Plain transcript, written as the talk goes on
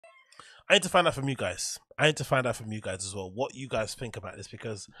I need to find out from you guys. I need to find out from you guys as well what you guys think about this,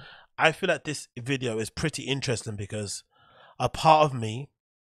 because I feel like this video is pretty interesting because a part of me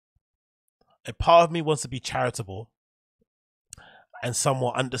wants to be charitable and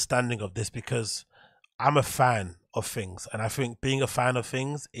somewhat understanding of this, because I'm a fan of things, and I think being a fan of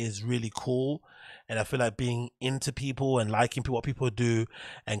things is really cool. And I feel like being into people and liking what people do,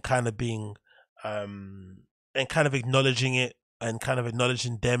 and kind of being and kind of acknowledging it and kind of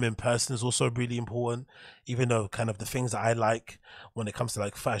acknowledging them in person is also really important. Even though kind of the things that I like when it comes to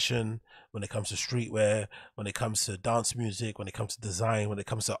like fashion, when it comes to streetwear, when it comes to dance music, when it comes to design, when it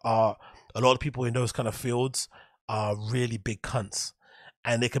comes to art, a lot of people in those kind of fields are really big cunts,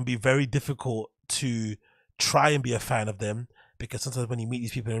 and it can be very difficult to try and be a fan of them, because sometimes when you meet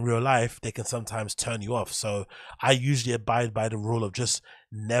these people in real life, they can sometimes turn you off. So I usually abide by the rule of just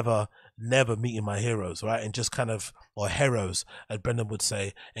never meeting my heroes, right? And just kind of, or heroes as Brendan would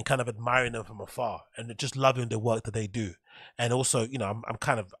say, and kind of admiring them from afar and just loving the work that they do. And also, you know, I'm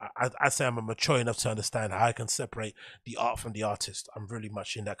kind of, I say I'm mature enough to understand how I can separate the art from the artist. I'm really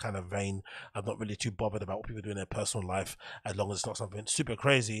much in that kind of vein. I'm not really too bothered about what people do in their personal life, as long as it's not something super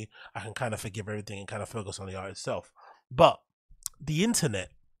crazy. I can kind of forgive everything and kind of focus on the art itself. But the internet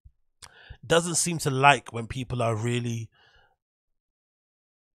doesn't seem to like when people are really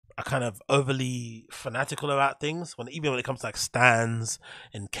kind of overly fanatical about things, even when it comes to like stans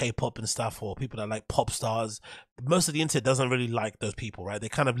and K-pop and stuff, or people that like pop stars. Most of the internet doesn't really like those people, right? They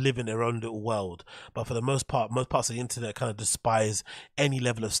kind of live in their own little world, but for the most part, most parts of the internet kind of despise any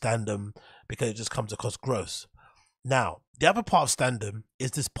level of standum because it just comes across gross. Now, the other part of standum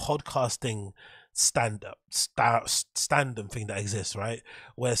is this podcasting standum thing that exists, right?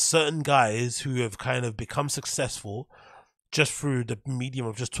 Where certain guys who have kind of become successful just through the medium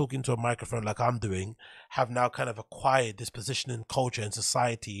of just talking to a microphone like I'm doing, have now kind of acquired this position in culture and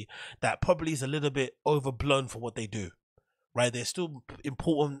society that probably is a little bit overblown for what they do, right? They're still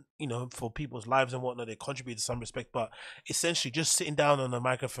important, you know, for people's lives and whatnot. They contribute to some respect, but essentially just sitting down on a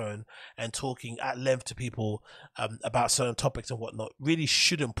microphone and talking at length to people about certain topics and whatnot really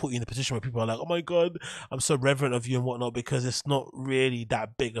shouldn't put you in a position where people are like, oh my God, I'm so reverent of you and whatnot, because it's not really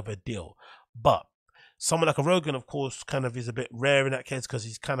that big of a deal. But someone like a Rogan, of course, kind of is a bit rare in that case, because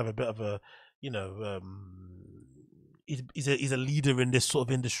he's kind of a bit of a, you know, he's a leader in this sort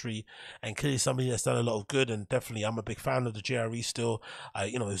of industry, and clearly somebody that's done a lot of good. And definitely, I'm a big fan of the JRE still.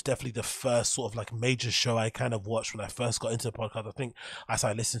 You know, it was definitely the first sort of like major show I kind of watched when I first got into the podcast. I think I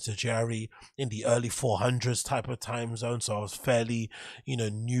started listening to JRE in the early 400s type of time zone, so I was fairly, you know,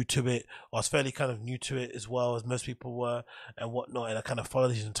 new to it. I was fairly kind of new to it as well as most people were and whatnot, and I kind of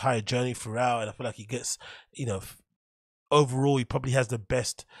followed his entire journey throughout. And I feel like he gets, you know, overall he probably has the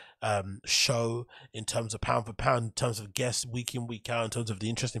best show in terms of pound for pound, in terms of guests week in week out, in terms of the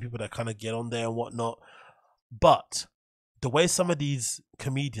interesting people that kind of get on there and whatnot. But the way some of these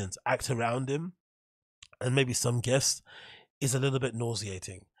comedians act around him, and maybe some guests, is a little bit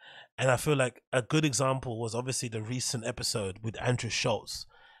nauseating. And I feel like a good example was obviously the recent episode with Andrew Schulz,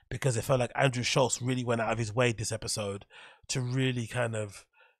 because it felt like Andrew Schulz really went out of his way this episode to really kind of,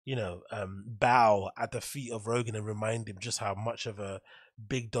 you know, bow at the feet of Rogan and remind him just how much of a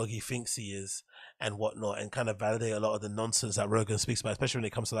big dog he thinks he is and whatnot, and kind of validate a lot of the nonsense that Rogan speaks about, especially when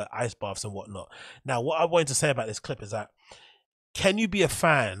it comes to like ice baths and whatnot. Now, what I wanted to say about this clip is that, can you be a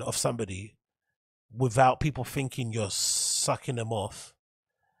fan of somebody without people thinking you're sucking them off?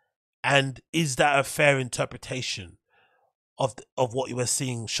 And is that a fair interpretation of what you were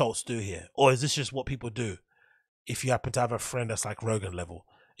seeing Schulz do here? Or is this just what people do if you happen to have a friend that's like Rogan level?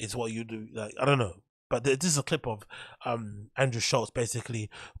 It's what you do. Like, I don't know. But this is a clip of Andrew Schulz basically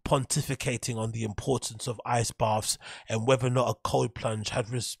pontificating on the importance of ice baths and whether or not a cold plunge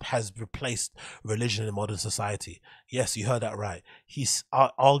has replaced religion in modern society. Yes, you heard that right. He's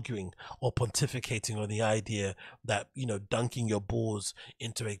arguing or pontificating on the idea that, you know, dunking your balls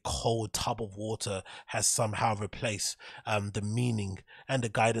into a cold tub of water has somehow replaced the meaning and the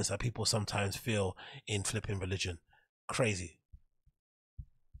guidance that people sometimes feel in flipping religion. Crazy.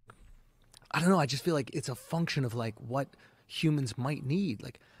 I don't know. I just feel like it's a function of like what humans might need.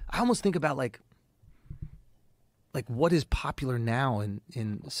 Like, I almost think about like what is popular now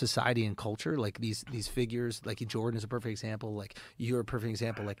in society and culture. Like these figures, like Jordan is a perfect example. Like you're a perfect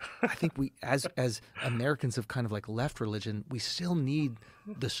example. Like I think we, as Americans have kind of like left religion, we still need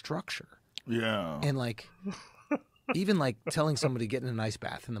the structure. Yeah. And like, even like telling somebody to get in an ice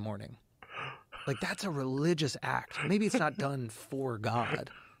bath in the morning, like that's a religious act. Maybe it's not done for God,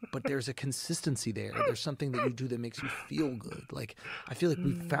 but there's a consistency there. There's something that you do that makes you feel good. Like, I feel like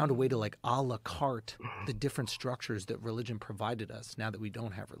we've found a way to like a la carte the different structures that religion provided us now that we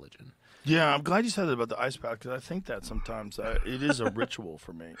don't have religion. Yeah, I'm glad you said that about the ice bath, because I think that sometimes it is a ritual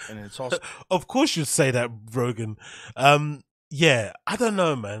for me, and it's also. Of course you'd say that, Rogan. Yeah, I don't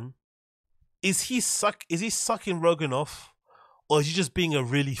know, man. Is he sucking Rogan off, or is he just being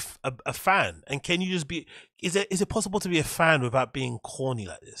a fan? And can you just be? Is it possible to be a fan without being corny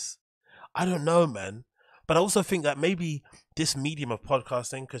like this? I don't know, man. But I also think that maybe this medium of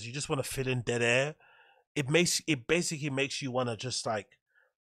podcasting, because you just want to fill in dead air, it basically makes you want to just like,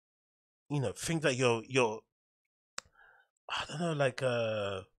 think that you're I don't know, like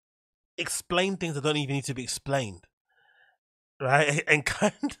explain things that don't even need to be explained, right? And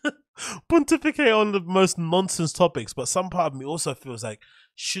kind of pontificate on the most nonsense topics. But some part of me also feels like,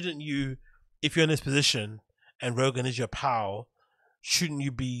 shouldn't you, if you're in this position and Rogan is your pal, shouldn't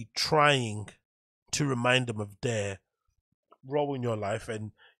you be trying to remind them of their role in your life,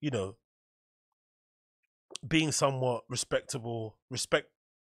 and being somewhat respectful,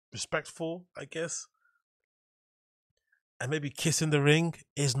 I guess, and maybe kissing the ring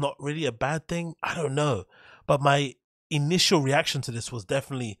is not really a bad thing. I don't know, but my initial reaction to this was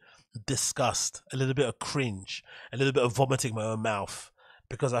definitely disgust, a little bit of cringe, a little bit of vomiting my own mouth,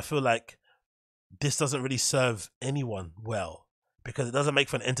 because I feel like this doesn't really serve anyone well, because it doesn't make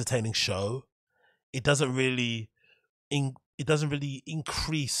for an entertaining show. It doesn't really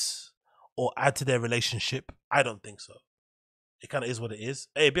increase or add to their relationship. I don't think so. It kind of is what it is.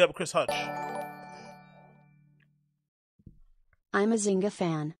 Hey, be up, Chris Hutch. I'm a Zynga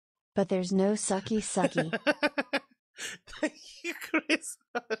fan, but there's no sucky sucky. Thank you, Chris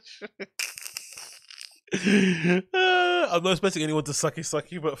Hutch. I'm not expecting anyone to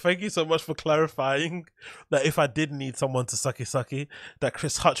sucky, but thank you so much for clarifying that if I did need someone to sucky, that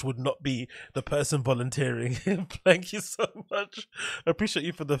Chris Hutch would not be the person volunteering. Thank you so much. I appreciate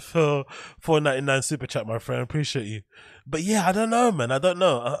you for the $4.99 super chat, my friend. I appreciate you. But yeah, I don't know, man. I don't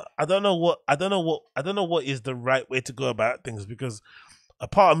know what is the right way to go about things, because a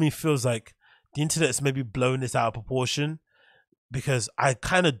part of me feels like the internet's maybe blown this out of proportion, because I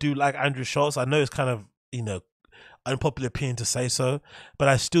kind of do like Andrew Schulz. I know it's kind of, unpopular opinion to say so, but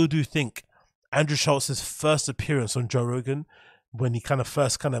I still do think Andrew Schulz's first appearance on Joe Rogan, when he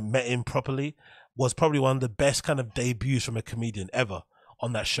first met him properly, was probably one of the best kind of debuts from a comedian ever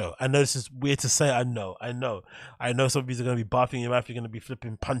on that show. I know this is weird to say. I know some of you are going to be barfing in your mouth, you're going to be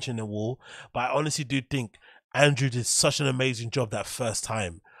flipping, punching the wall, but I honestly do think Andrew did such an amazing job that first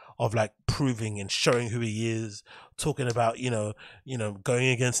time of like proving and showing who he is, talking about, going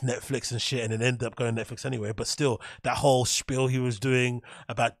against Netflix and shit, and then ended up going Netflix anyway. But still, that whole spiel he was doing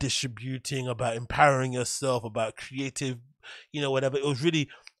about distributing, about empowering yourself, about creative, whatever. It was really,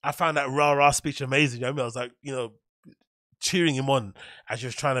 I found that rah-rah speech amazing. I was like, cheering him on as he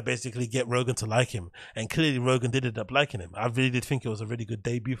was trying to basically get Rogan to like him. And clearly Rogan did end up liking him. I really did think it was a really good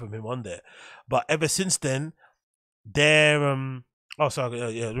debut from him on there. But ever since then, oh, sorry.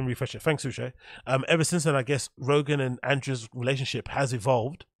 Yeah, let me refresh it. Thanks, Uche. Ever since then, I guess Rogan and Andrew's relationship has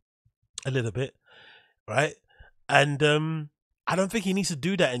evolved a little bit, right? And I don't think he needs to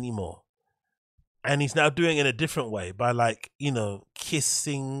do that anymore. And he's now doing it in a different way by, like,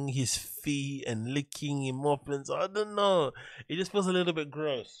 kissing his feet and licking him up. And so I don't know. It just feels a little bit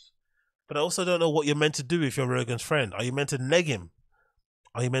gross. But I also don't know what you're meant to do if you're Rogan's friend. Are you meant to neg him?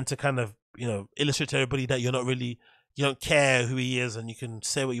 Are you meant to kind of, illustrate to everybody that you don't care who he is and you can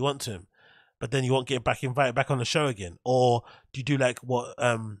say what you want to him, but then you won't get invited back on the show again? Or do you do like what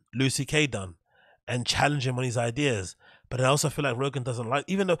Lucy K done and challenge him on his ideas? But I also feel like Rogan doesn't like,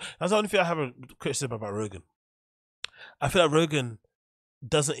 even though that's the only thing I have a criticism about Rogan. I feel like Rogan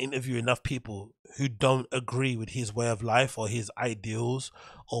doesn't interview enough people who don't agree with his way of life or his ideals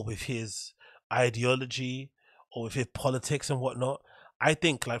or with his ideology or with his politics and whatnot. I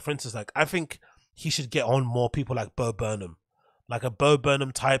think, like, for instance, I think he should get on more people like Bo Burnham, like a Bo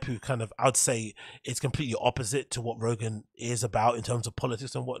Burnham type who kind of, I'd say, is completely opposite to what Rogan is about in terms of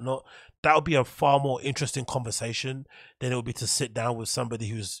politics and whatnot. That would be a far more interesting conversation than it would be to sit down with somebody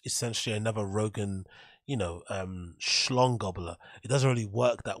who's essentially another Rogan, schlong gobbler. It doesn't really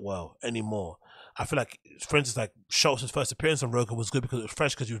work that well anymore. I feel like, for instance, like Schultz's first appearance on Rogan was good because it was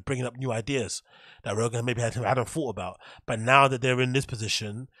fresh, because he was bringing up new ideas that Rogan maybe hadn't thought about. But now that they're in this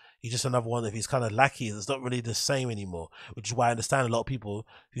position, he's just another one of his kind of lackeys. It's not really the same anymore, which is why I understand a lot of people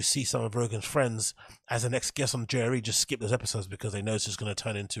who see some of Rogan's friends as the next guest on JRE just skip those episodes because they know it's just going to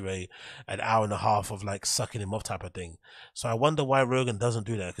turn into an hour and a half of like sucking him off type of thing. So I wonder why Rogan doesn't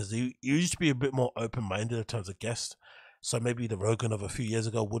do that, because he used to be a bit more open-minded in terms of guests. So maybe the Rogan of a few years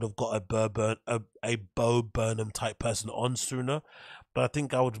ago would have got a Bo Burnham type person on sooner. But I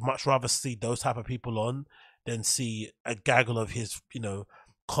think I would much rather see those type of people on than see a gaggle of his,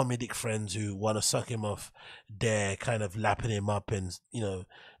 comedic friends who want to suck him off there, kind of lapping him up and,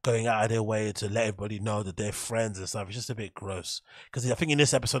 going out of their way to let everybody know that they're friends and stuff. It's just a bit gross. Because I think in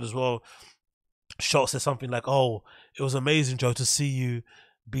this episode as well, Schulz said something like, "Oh, it was amazing, Joe, to see you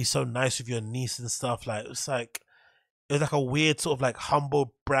be so nice with your niece and stuff." Like, it was like a weird sort of like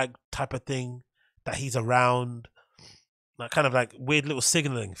humble brag type of thing that he's around, like kind of like weird little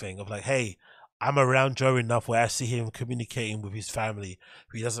signaling thing of like, "Hey, I'm around Joe enough where I see him communicating with his family,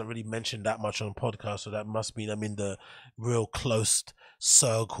 who he doesn't really mention that much on podcast, so that must mean I'm in the real close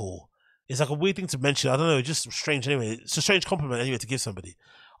circle." It's like a weird thing to mention. I don't know, just strange anyway. It's a strange compliment anyway to give somebody.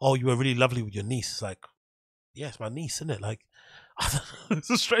 "Oh, you were really lovely with your niece." It's like, yeah, it's my niece, isn't it? Like, I don't know. It's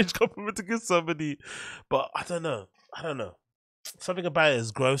a strange compliment to give somebody, but I don't know. Something about it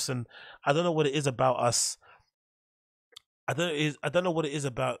is gross, and I don't know what it is about us. I don't know what it is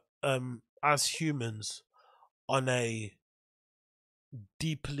about us humans on a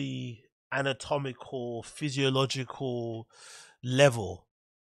deeply anatomical, physiological level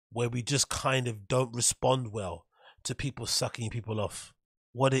where we just kind of don't respond well to people sucking people off.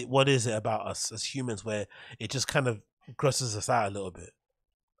 What is it about us as humans where it just kind of grosses us out a little bit?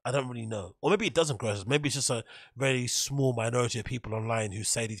 I don't really know. Or maybe it doesn't gross us. Maybe it's just a very small minority of people online who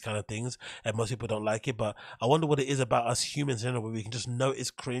say these kind of things and most people don't like it. But I wonder what it is about us humans in a way we can just notice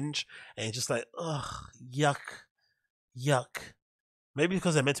cringe and it's just like, ugh, yuck. Maybe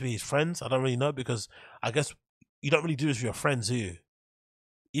because they're meant to be his friends. I don't really know, because I guess you don't really do this with your friends, do you?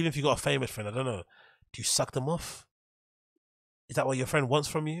 Even if you got a famous friend, I don't know. Do you suck them off? Is that what your friend wants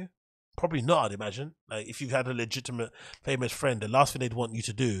from you? Probably not, I'd imagine. Like, if you've had a legitimate famous friend, the last thing they'd want you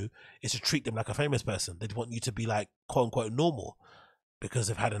to do is to treat them like a famous person. They'd want you to be like, quote unquote, normal, because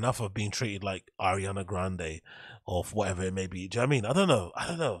they've had enough of being treated like Ariana Grande or whatever it may be. Do you know what I mean? I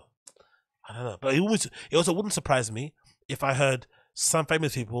don't know. But it also wouldn't surprise me if I heard some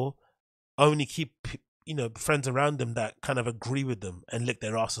famous people only keep, friends around them that kind of agree with them and lick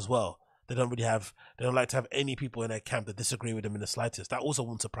their ass as well. They don't like to have any people in their camp that disagree with them in the slightest. That also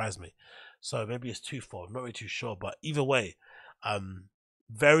wouldn't surprise me. So maybe it's twofold. I'm not really too sure. But either way,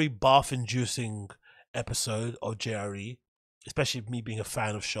 very bath-inducing episode of JRE, especially me being a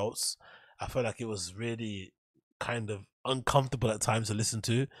fan of Schulz. I felt like it was really kind of uncomfortable at times to listen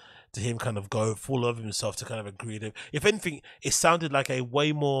to him kind of go full of himself to kind of agree with him. If anything, it sounded like a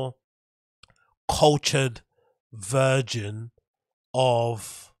way more cultured version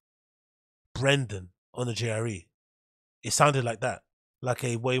of Brendan on the JRE. It sounded like that, like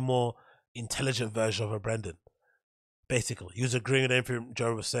a way more intelligent version of a Brendan. Basically, he was agreeing with everything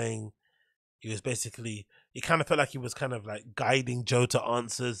Joe was saying. He was basically, it kind of felt like he was kind of like guiding Joe to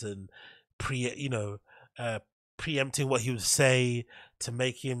answers and preempting what he would say to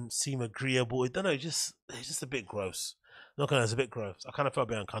make him seem agreeable. I don't know, it's just a bit gross. Not gonna, it's a bit gross. I kind of felt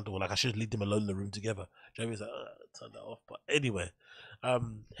a bit uncomfortable. Like I should leave them alone in the room together. Jeremy's like, turn that off. But anyway,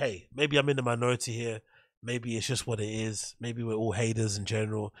 hey, maybe I'm in the minority here. Maybe it's just what it is. Maybe we're all haters in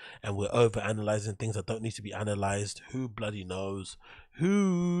general and we're over analyzing things that don't need to be analyzed. Who bloody knows?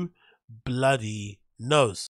 Who bloody knows?